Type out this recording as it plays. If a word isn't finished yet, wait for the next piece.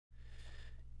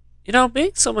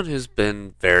Being someone who's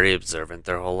been very observant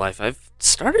their whole life, I've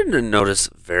started to notice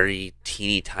very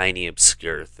teeny tiny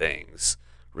obscure things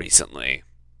recently,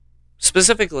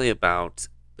 specifically about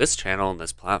this channel and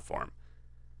this platform.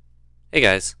 Hey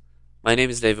guys, my name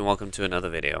is Dave and welcome to another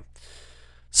video.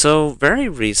 So, very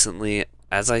recently,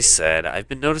 as I said, I've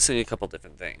been noticing a couple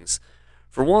different things.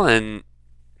 For one,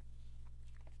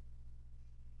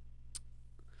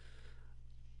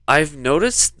 I've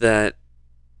noticed that,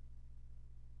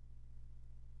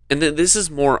 and this is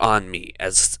more on me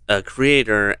as a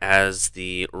creator, as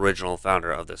the original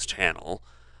founder of this channel.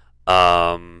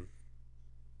 Um,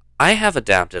 I have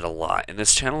adapted a lot, and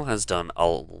this channel has done a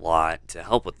lot to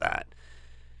help with that.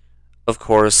 Of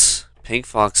course, Pink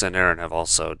Fox and Aaron have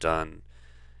also done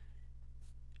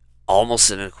almost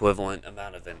an equivalent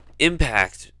amount of an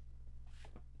impact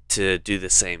to do the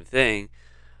same thing.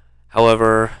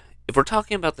 However, if we're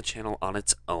talking about the channel on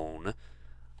its own,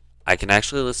 I can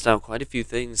actually list out quite a few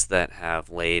things that have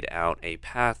laid out a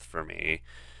path for me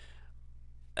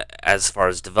as far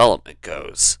as development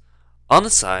goes. On the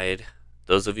side,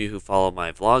 those of you who follow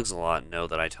my vlogs a lot know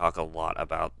that I talk a lot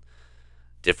about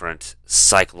different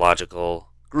psychological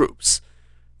groups.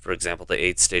 For example, the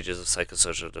 8 stages of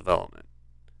psychosocial development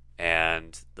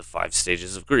and the 5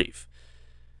 stages of grief.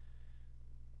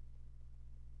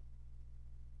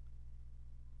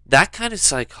 That kind of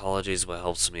psychology is what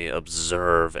helps me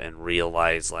observe and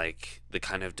realize like the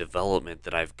kind of development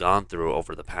that I've gone through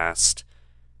over the past,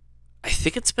 I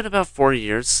think it's been about 4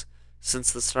 years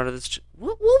since the start of this.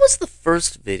 What was the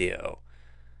first video?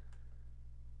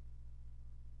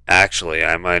 Actually,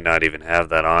 I might not even have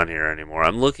that on here anymore.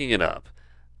 I'm looking it up.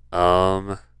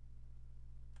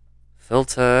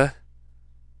 Filter.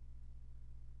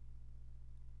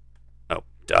 Oh,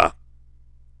 duh.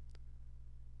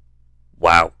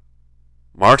 Wow.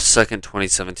 March 2nd,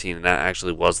 2017, and that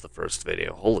actually was the first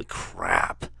video. Holy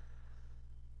crap.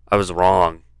 I was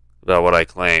wrong about what I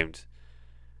claimed.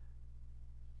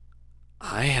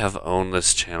 I have owned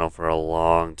this channel for a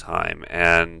long time,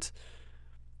 and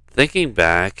thinking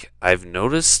back, I've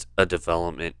noticed a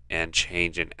development and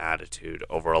change in attitude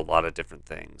over a lot of different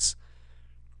things.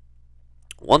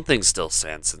 One thing still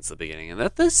stands since the beginning, and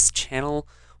that this channel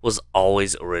was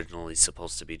always originally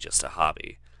supposed to be just a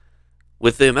hobby.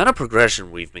 With the amount of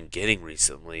progression we've been getting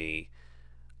recently,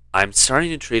 I'm starting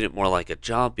to treat it more like a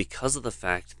job because of the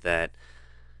fact that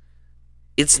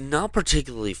it's not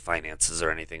particularly finances or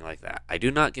anything like that. I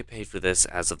do not get paid for this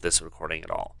as of this recording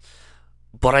at all.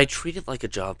 But I treat it like a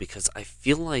job because I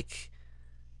feel like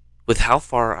with how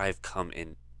far I've come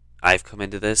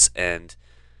into this, and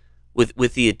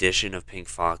with the addition of Pink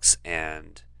Fox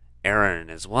and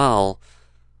Aaron as well,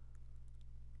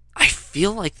 I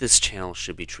feel like this channel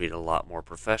should be treated a lot more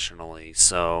professionally.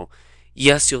 So,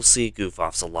 yes, you'll see goof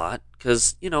offs a lot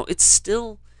because, it's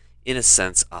still, in a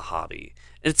sense, a hobby.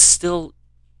 It's still,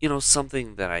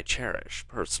 something that I cherish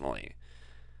personally.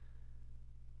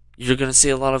 You're going to see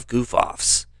a lot of goof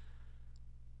offs,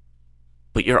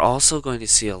 but you're also going to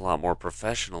see a lot more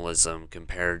professionalism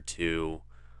compared to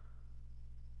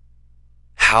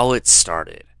how it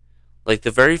started. Like, the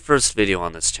very first video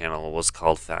on this channel was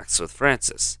called Facts with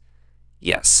Francis.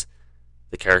 Yes,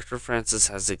 the character Francis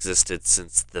has existed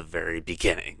since the very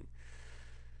beginning,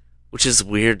 which is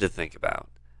weird to think about.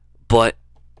 But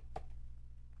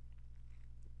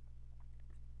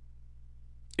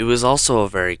it was also a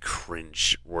very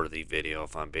cringe-worthy video,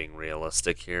 if I'm being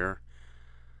realistic here.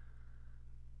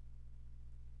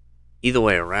 Either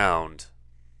way around,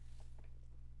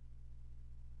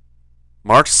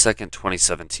 March 2nd,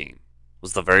 2017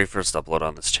 was the very first upload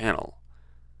on this channel,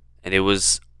 and it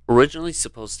was originally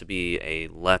supposed to be a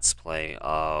let's play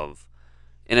of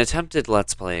an attempted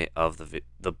let's play of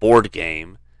the board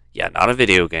game. Yeah, not a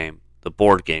video game, the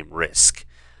board game Risk.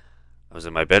 I was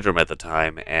in my bedroom at the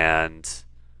time and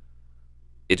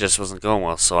it just wasn't going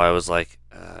well, so I was like,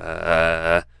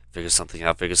 figure something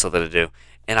out, figure something to do.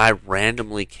 And I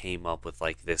randomly came up with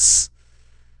like this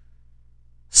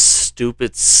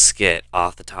stupid skit,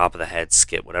 off the top of the head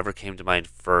skit, whatever came to mind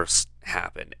first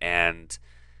happened, and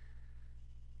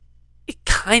it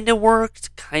kind of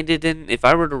worked, kind of didn't. If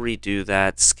I were to redo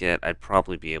that skit, I'd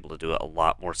probably be able to do it a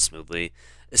lot more smoothly,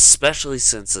 especially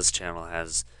since this channel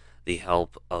has the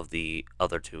help of the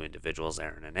other two individuals,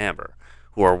 Aaron and Amber,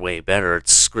 who are way better at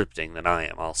scripting than I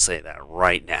am. I'll say that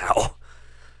right now.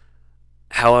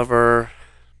 However,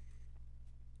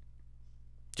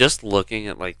 just looking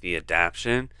at like the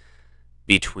adaptation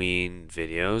between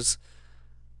videos,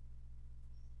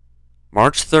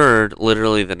 March 3rd,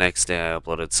 literally the next day, I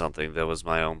uploaded something that was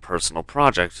my own personal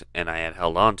project and I had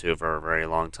held on to for a very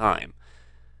long time.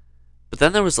 But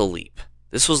then there was a leap.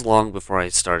 This was long before I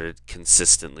started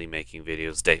consistently making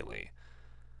videos daily,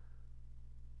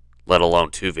 let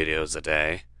alone 2 videos a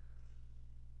day.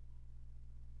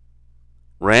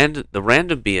 The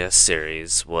Random BS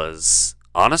series was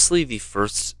honestly the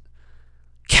first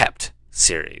kept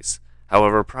series.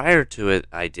 However, prior to it,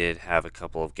 I did have a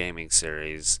couple of gaming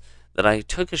series that I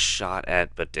took a shot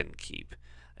at but didn't keep.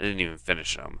 I didn't even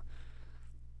finish them.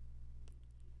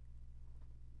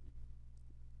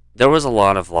 There was a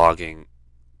lot of vlogging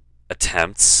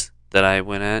attempts that I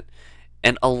went at,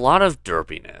 and a lot of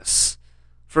derpiness.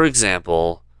 For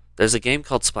example, there's a game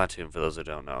called Splatoon, for those who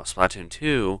don't know. Splatoon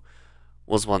 2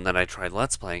 was one that I tried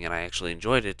Let's Playing, and I actually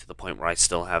enjoyed it to the point where I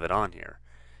still have it on here.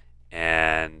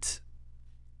 And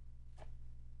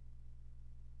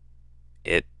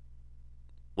it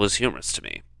was humorous to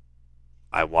me.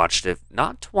 I watched it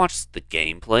not to watch the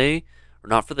gameplay, or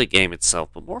not for the game itself,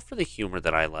 but more for the humor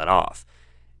that I let off.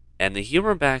 And the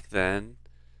humor back then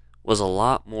was a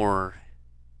lot more...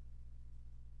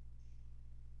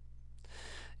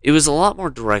 It was a lot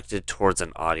more directed towards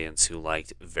an audience who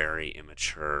liked very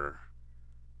immature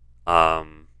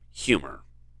humor.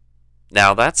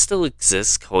 Now, that still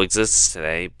coexists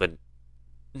today, but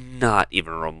not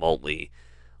even remotely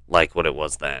like what it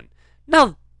was then.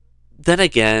 Now, then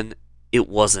again, it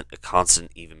wasn't a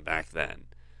constant even back then.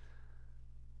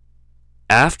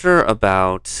 After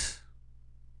about...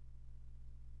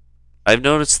 I've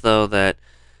noticed, though, that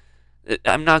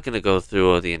I'm not going to go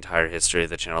through the entire history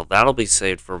of the channel. That'll be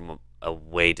saved for a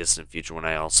way distant future when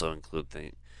I also include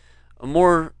a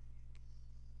more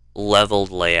leveled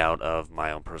layout of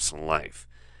my own personal life.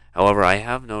 However, I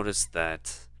have noticed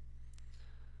that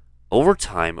over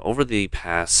time, over the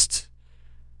past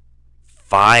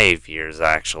 5 years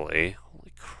actually,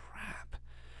 holy crap,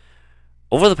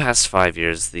 over the past 5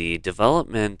 years, the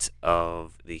development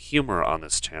of the humor on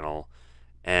this channel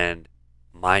and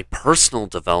my personal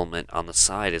development on the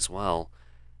side as well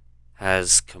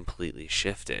has completely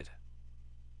shifted.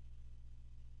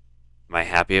 Am I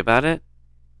happy about it?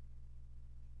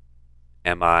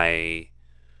 Am I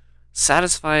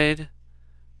satisfied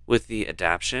with the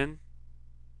adaptation?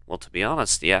 Well, to be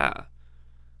honest, yeah.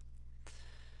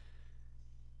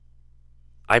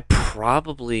 I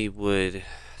probably would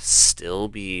still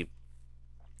be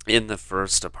in the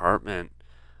first apartment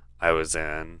I was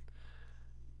in,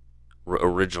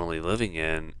 originally living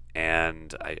in,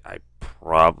 and I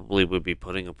probably would be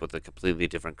putting up with a completely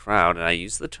different crowd, and I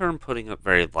use the term putting up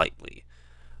very lightly,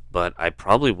 but I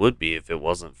probably would be if it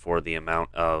wasn't for the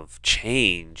amount of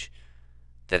change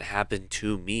that happened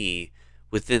to me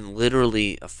within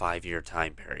literally a 5-year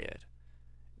time period.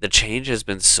 The change has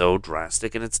been so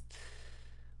drastic, and it's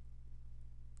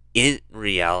in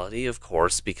reality, of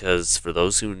course, because for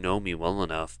those who know me well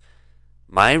enough,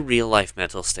 my real life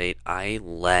mental state I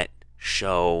let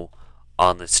show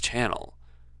on this channel.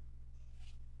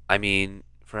 I mean,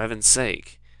 for heaven's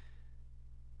sake,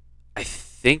 I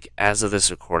think as of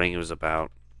this recording, it was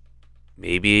about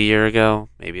maybe a year ago,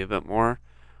 maybe a bit more,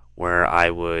 where I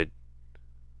would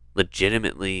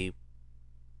legitimately...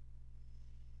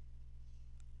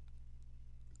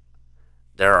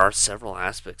 There are several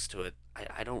aspects to it.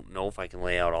 I don't know if I can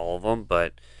lay out all of them,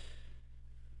 but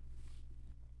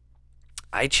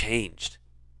I changed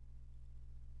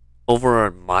over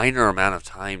a minor amount of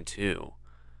time, too.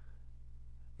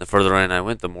 The further in I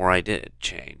went, the more I did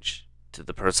change to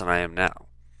the person I am now.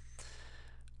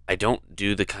 I don't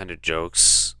do the kind of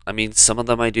jokes. I mean, some of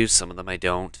them I do, some of them I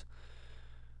don't.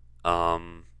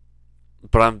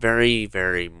 But I'm very,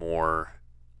 very more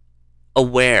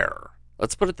aware.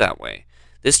 Let's put it that way.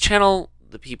 This channel,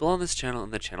 the people on this channel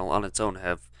and the channel on its own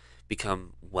have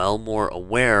become well more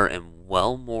aware and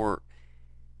well more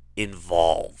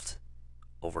involved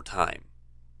over time.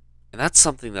 And that's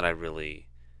something that I really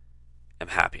am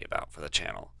happy about for the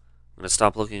channel. I'm going to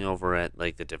stop looking over at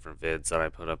like the different vids that I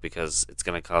put up because it's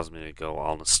going to cause me to go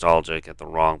all nostalgic at the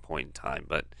wrong point in time.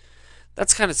 But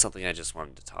that's kind of something I just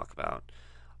wanted to talk about.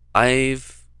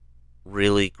 I've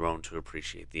really grown to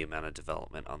appreciate the amount of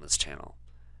development on this channel.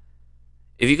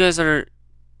 If you guys are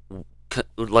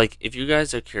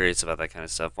curious about that kind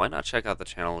of stuff, why not check out the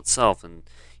channel itself? And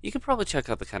you can probably check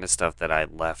out the kind of stuff that I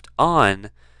left on.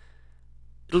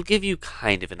 It'll give you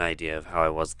kind of an idea of how I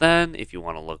was then, if you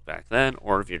want to look back then,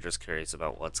 or if you're just curious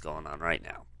about what's going on right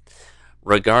now.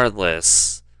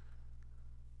 Regardless,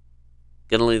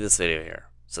 gonna leave this video here.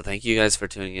 So thank you guys for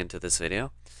tuning into this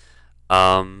video.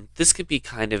 This could be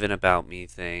kind of an about me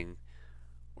thing,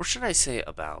 or should I say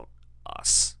about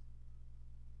us?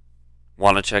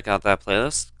 Want to check out that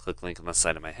playlist? Click link on the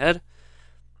side of my head.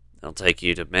 It'll take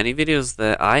you to many videos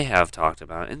that I have talked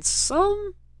about, and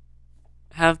some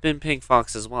have been Pink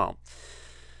Fox as well.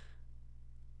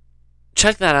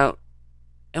 Check that out,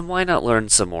 and why not learn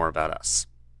some more about us?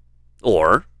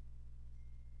 Or,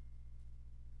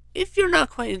 if you're not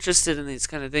quite interested in these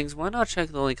kind of things, why not check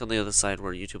the link on the other side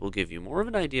where YouTube will give you more of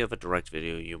an idea of a direct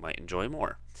video you might enjoy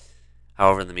more.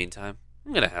 However, in the meantime,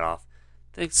 I'm going to head off.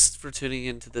 Thanks for tuning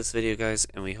into this video, guys,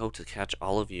 and we hope to catch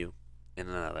all of you in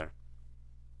another.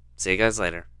 See you guys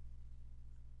later.